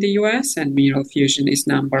brand in the US, and Mineral Fusion is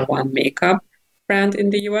number one makeup brand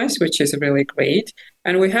in the US, which is really great.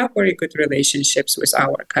 And we have very good relationships with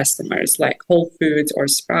our customers like Whole Foods or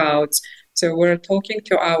Sprouts. So we're talking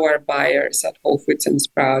to our buyers at Whole Foods and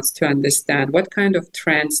Sprouts to understand what kind of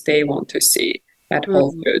trends they want to see at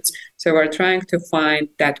Whole Foods. So we're trying to find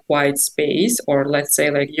that white space, or let's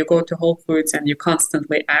say like you go to Whole Foods and you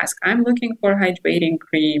constantly ask, I'm looking for hydrating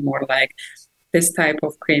cream or like this type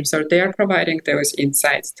of cream. So they are providing those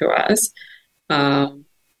insights to us. And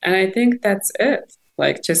I think that's it.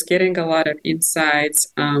 Like just getting a lot of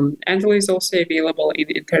insights. Andalou is also available in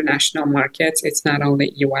international markets. It's not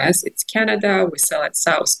only US, it's Canada. We sell at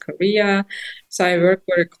South Korea. So I work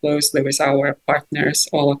very closely with our partners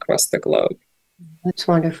all across the globe. That's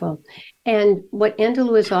wonderful. And what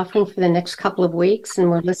Andalou is offering for the next couple of weeks, and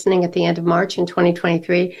we're listening at the end of March in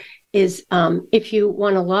 2023, is if you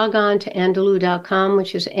want to log on to andalou.com,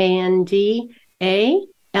 which is ANDALOU,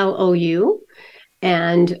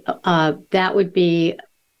 and that would be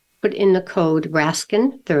put in the code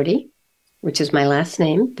RASKIN30, which is my last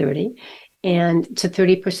name, 30, and it's a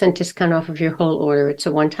 30% discount off of your whole order. It's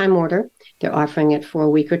a one-time order. They're offering it for a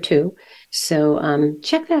week or two. So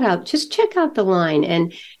check that out. Just check out the line.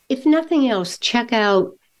 And if nothing else, check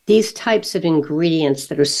out these types of ingredients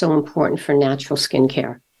that are so important for natural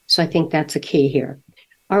skincare. So I think that's a key here.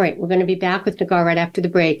 All right, we're going to be back with Nigar right after the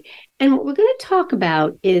break. And what we're going to talk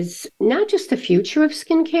about is not just the future of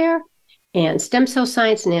skincare and stem cell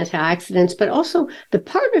science and antioxidants, but also the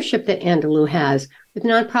partnership that Andalou has with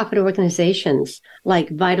nonprofit organizations like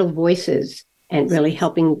Vital Voices and really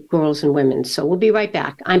helping girls and women. So we'll be right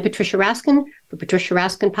back. I'm Patricia Raskin for Patricia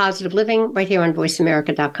Raskin Positive Living right here on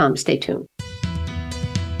voiceamerica.com. Stay tuned.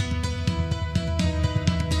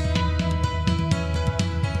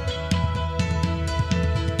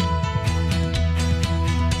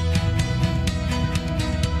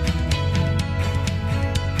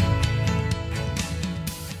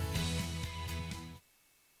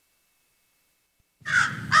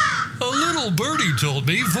 Birdie told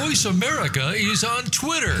me Voice America is on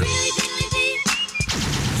Twitter.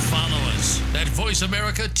 Follow us at Voice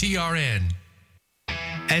America TRN.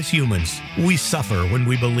 As humans, we suffer when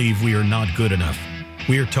we believe we are not good enough.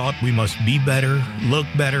 We are taught we must be better, look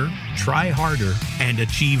better, try harder, and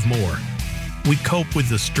achieve more. We cope with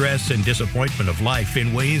the stress and disappointment of life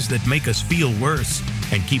in ways that make us feel worse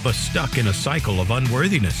and keep us stuck in a cycle of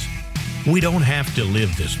unworthiness. We don't have to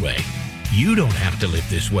live this way. You don't have to live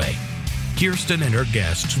this way. Kirsten and her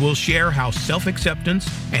guests will share how self-acceptance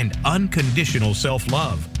and unconditional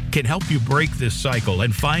self-love can help you break this cycle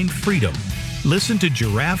and find freedom. Listen to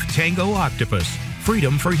Giraffe Tango Octopus,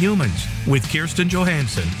 Freedom for Humans, with Kirsten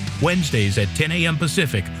Johansson, Wednesdays at 10 a.m.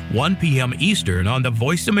 Pacific, 1 p.m. Eastern on the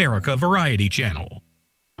Voice America Variety Channel.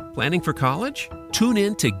 Planning for college? Tune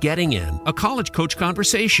in to Getting In, a college coach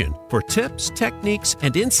conversation for tips, techniques,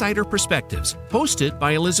 and insider perspectives. Hosted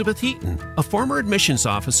by Elizabeth Heaton, a former admissions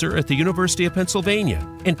officer at the University of Pennsylvania,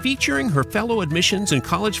 and featuring her fellow admissions and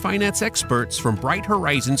college finance experts from Bright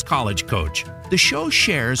Horizons College Coach. The show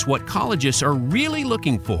shares what colleges are really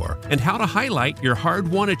looking for and how to highlight your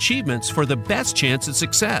hard-won achievements for the best chance at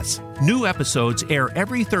success. New episodes air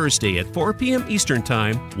every Thursday at 4 p.m. Eastern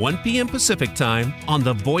Time, 1 p.m. Pacific Time on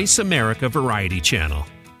the Voice America Variety Channel.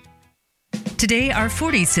 Today, our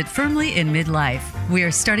 40s sit firmly in midlife. We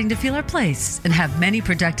are starting to feel our place and have many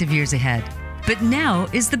productive years ahead. But now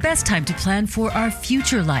is the best time to plan for our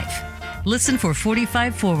future life. Listen for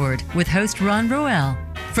 45 Forward with host Ron Roel.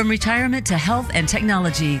 From retirement to health and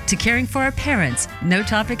technology to caring for our parents, no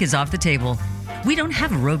topic is off the table. We don't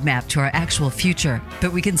have a roadmap to our actual future,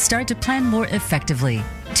 but we can start to plan more effectively.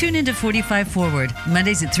 Tune into 45 Forward,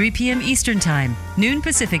 Mondays at 3 p.m. Eastern Time, noon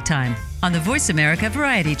Pacific Time, on the Voice America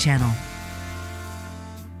Variety Channel.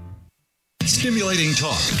 Stimulating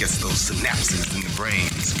talk gets those synapses in the brain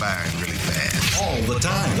firing really fast. All the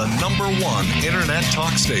time. The #1 internet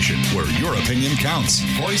talk station where your opinion counts.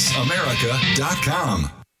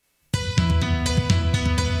 VoiceAmerica.com.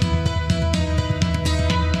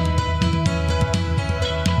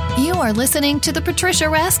 You are listening to The Patricia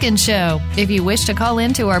Raskin Show. If you wish to call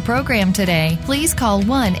into our program today, please call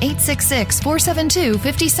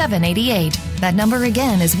 1-866-472-5788. That number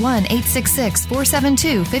again is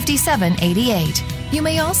 1-866-472-5788. You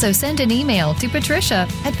may also send an email to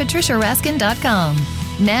patricia@patriciaraskin.com.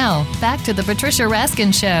 Now, back to The Patricia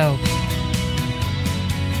Raskin Show.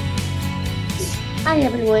 Hi,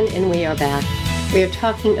 everyone, and we are back. We are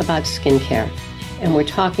talking about skincare, and we're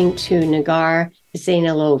talking to Nigar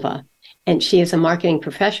Zeynalova, and she is a marketing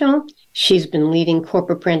professional. She's been leading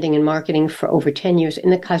corporate branding and marketing for over 10 years in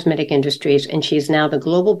the cosmetic industries, and she is now the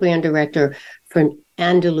global brand director for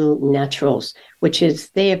Andalou Naturals,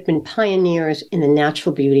 they have been pioneers in the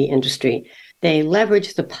natural beauty industry. They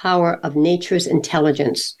leverage the power of nature's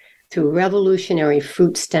intelligence through revolutionary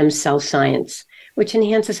fruit stem cell science, which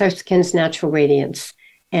enhances our skin's natural radiance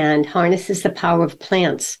and harnesses the power of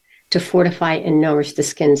plants to fortify and nourish the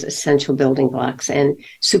skin's essential building blocks, and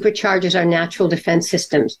supercharges our natural defense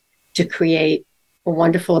systems to create a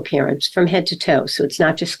wonderful appearance from head to toe. So it's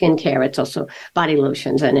not just skincare, it's also body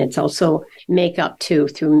lotions, and it's also makeup too,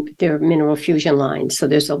 through their mineral fusion line. So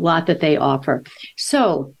there's a lot that they offer.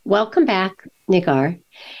 So welcome back, Nigar.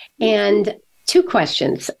 And two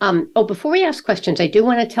questions. Before we ask questions, I do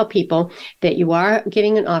want to tell people that you are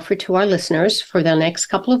giving an offer to our listeners for the next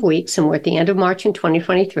couple of weeks, and we're at the end of March in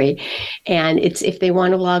 2023. And it's if they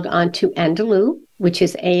want to log on to Andalou, which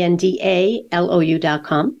is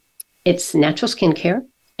ANDALOU.com. It's natural skincare,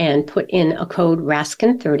 and put in a code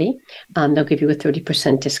RASKIN30. They'll give you a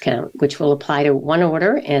 30% discount, which will apply to one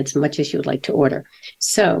order and as much as you would like to order.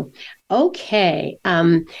 So, okay.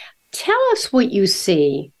 Tell us what you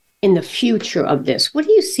see in the future of this. What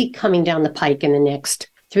do you see coming down the pike in the next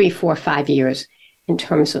 3, 4, 5 years in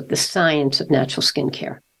terms of the science of natural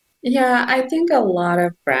skincare? Yeah, I think a lot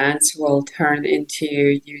of brands will turn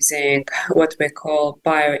into using what we call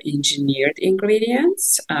bioengineered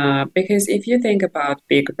ingredients. Because if you think about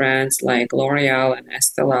big brands like L'Oreal and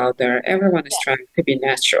Estee Lauder, everyone is trying to be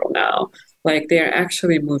natural now. Like they're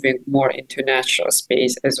actually moving more into natural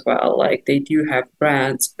space as well. Like they do have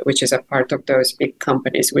brands, which is a part of those big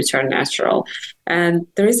companies, which are natural. And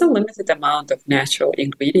there is a limited amount of natural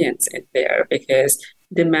ingredients in there because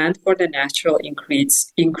demand for the natural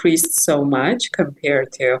increased so much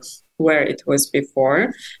compared to where it was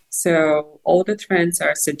before. So all the trends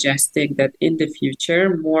are suggesting that in the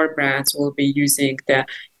future, more brands will be using the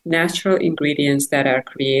natural ingredients that are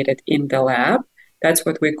created in the lab. That's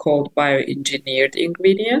what we call bioengineered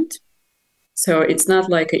ingredient. So it's not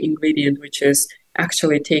like an ingredient which is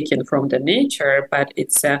actually taken from the nature, but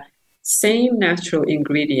it's a same natural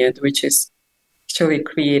ingredient which is actually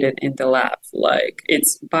created in the lab. Like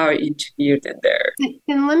it's bioengineered in there.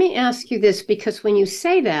 And let me ask you this, because when you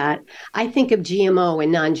say that, I think of GMO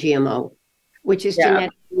and non-GMO, which is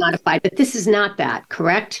genetically modified, but this is not that,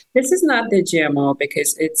 correct? This is not the GMO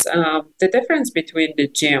because it's the difference between the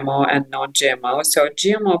GMO and non-GMO. So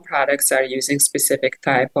GMO products are using specific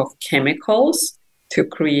type of chemicals to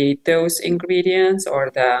create those ingredients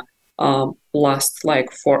or the lost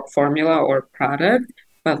formula or product.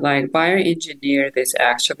 But like bioengineered is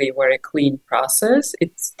actually a very clean process.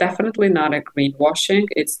 It's definitely not a greenwashing.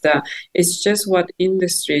 It's just what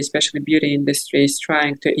industry, especially beauty industry, is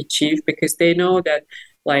trying to achieve because they know that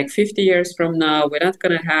like 50 years from now, we're not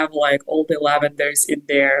going to have like all the lavenders in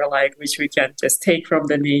there, like which we can just take from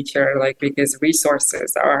the nature, like because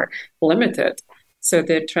resources are limited. So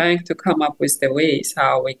they're trying to come up with the ways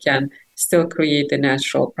how we can still create the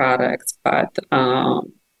natural products, but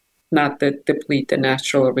not deplete the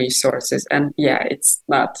natural resources. And yeah, it's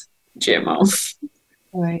not GMO.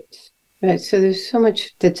 Right. So there's so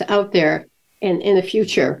much that's out there in the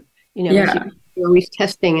future, you're always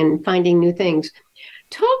testing and finding new things.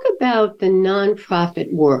 Talk about the nonprofit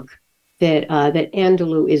work that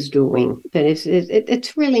Andalou is doing. That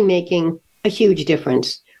it's really making a huge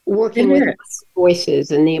difference, working with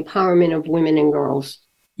voices and the empowerment of women and girls.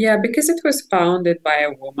 Yeah, because it was founded by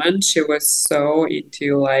a woman. She was so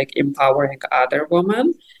into like empowering other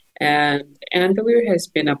women. And Andalou has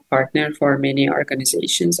been a partner for many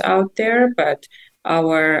organizations out there, but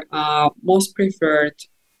our most preferred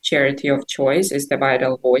charity of choice is the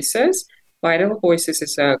Vital Voices. Vital Voices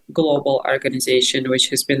is a global organization which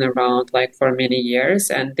has been around like for many years,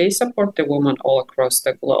 and they support the woman all across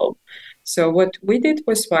the globe. So what we did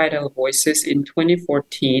with Vital Voices in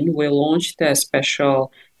 2014, we launched a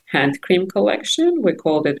special hand cream collection. We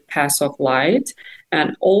called it Path of Light,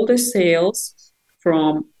 and all the sales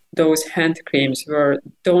from those hand creams were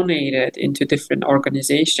donated into different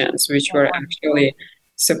organizations, which were actually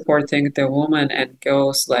supporting the women and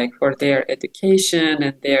girls like for their education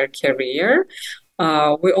and their career.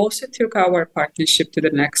 We also took our partnership to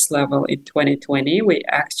the next level in 2020. We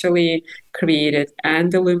actually created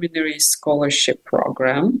Andalou Naturals scholarship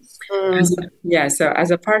program. So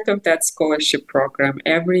as a part of that scholarship program,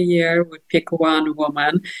 every year we pick one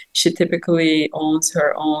woman. She typically owns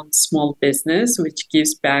her own small business, which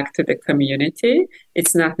gives back to the community.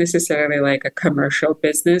 It's not necessarily like a commercial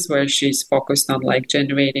business where she's focused on like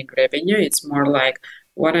generating revenue. It's more like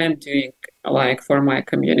what I'm doing like for my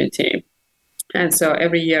community. And so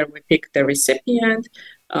every year we pick the recipient,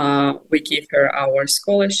 we give her our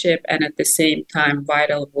scholarship, and at the same time,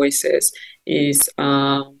 Vital Voices is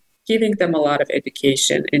giving them a lot of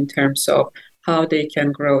education in terms of how they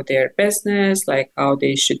can grow their business, like how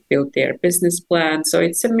they should build their business plan. So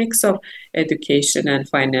it's a mix of education and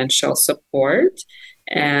financial support.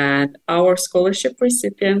 And our scholarship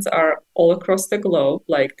recipients are all across the globe.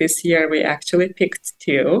 Like this year, we actually picked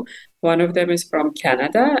two. One of them is from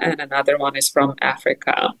Canada and another one is from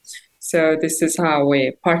Africa. So this is how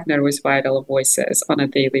we partner with Vital Voices on a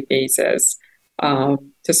daily basis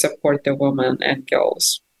to support the women and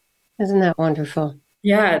girls. Isn't that wonderful?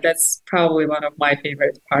 Yeah, that's probably one of my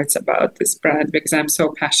favorite parts about this brand because I'm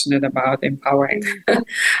so passionate about empowering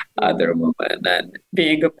other women and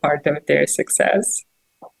being a part of their success.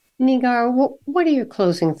 Nigar, what are your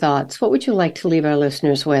closing thoughts? What would you like to leave our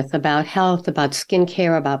listeners with about health, about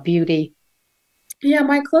skincare, about beauty? Yeah,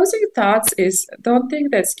 my closing thoughts is don't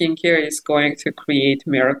think that skincare is going to create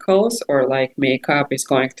miracles or like makeup is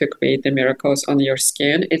going to create the miracles on your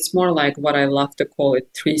skin. It's more like what I love to call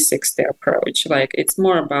it 360 approach. Like it's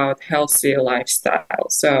more about healthy lifestyle.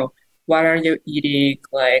 So what are you eating?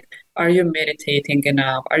 Like, are you meditating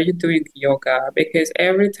enough? Are you doing yoga? Because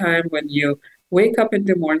every time when you wake up in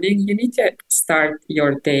the morning, you need to start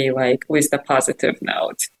your day like with the positive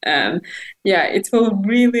note. It will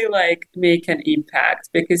really like make an impact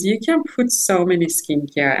because you can put so many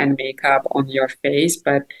skincare and makeup on your face,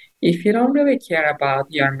 but if you don't really care about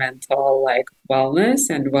your mental like wellness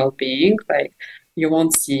and well-being, like you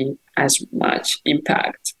won't see as much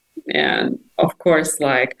impact. And of course,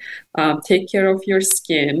 like take care of your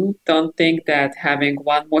skin. Don't think that having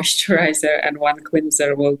one moisturizer and one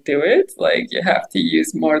cleanser will do it. Like you have to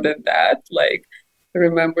use more than that. Like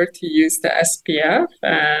remember to use the SPF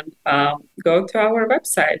and go to our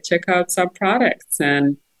website, check out some products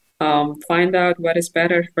and find out what is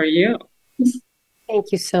better for you.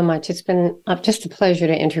 Thank you so much. It's been just a pleasure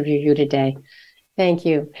to interview you today. Thank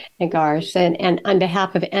you, Nigar. And on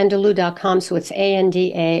behalf of Andalou.com, so it's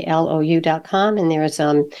ANDALOU.com, and there's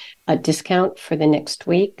a discount for the next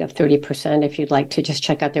week of 30% if you'd like to just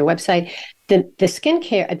check out their website. The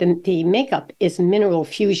skincare, the makeup is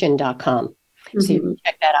mineralfusion.com. Mm-hmm. So you can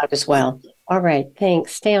check that out as well. All right,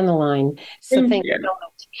 thanks. Stay on the line. So thank you so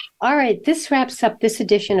much. All right, this wraps up this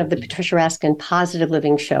edition of the Patricia Raskin Positive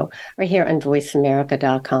Living Show right here on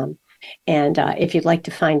voiceamerica.com. And if you'd like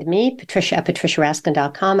to find me, Patricia at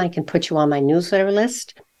patriciaraskin.com, I can put you on my newsletter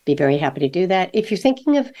list. Be very happy to do that. If you're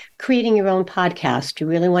thinking of creating your own podcast, you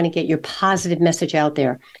really want to get your positive message out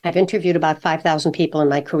there. I've interviewed about 5,000 people in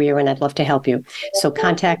my career, and I'd love to help you. So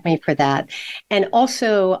contact me for that. And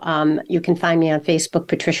also, you can find me on Facebook,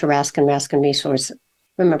 Patricia Raskin, Raskin Resource.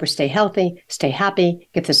 Remember, stay healthy, stay happy,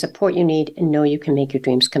 get the support you need, and know you can make your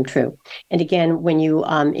dreams come true. And again, when you,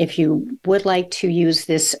 if you would like to use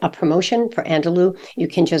this promotion for Andalou, you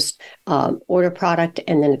can just order product,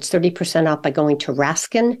 and then it's 30% off by going to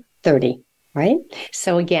Raskin 30, right?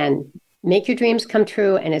 So again, make your dreams come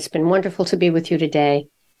true, and it's been wonderful to be with you today.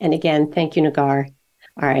 And again, thank you, Nigar.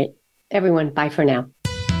 All right, everyone, bye for now.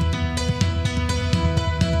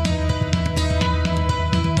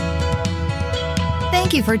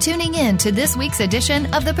 Thank you for tuning in to this week's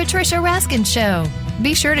edition of The Patricia Raskin Show.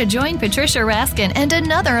 Be sure to join Patricia Raskin and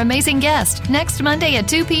another amazing guest next Monday at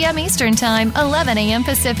 2 p.m. Eastern Time, 11 a.m.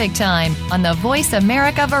 Pacific Time on the Voice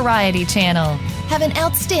America Variety Channel. Have an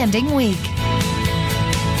outstanding week.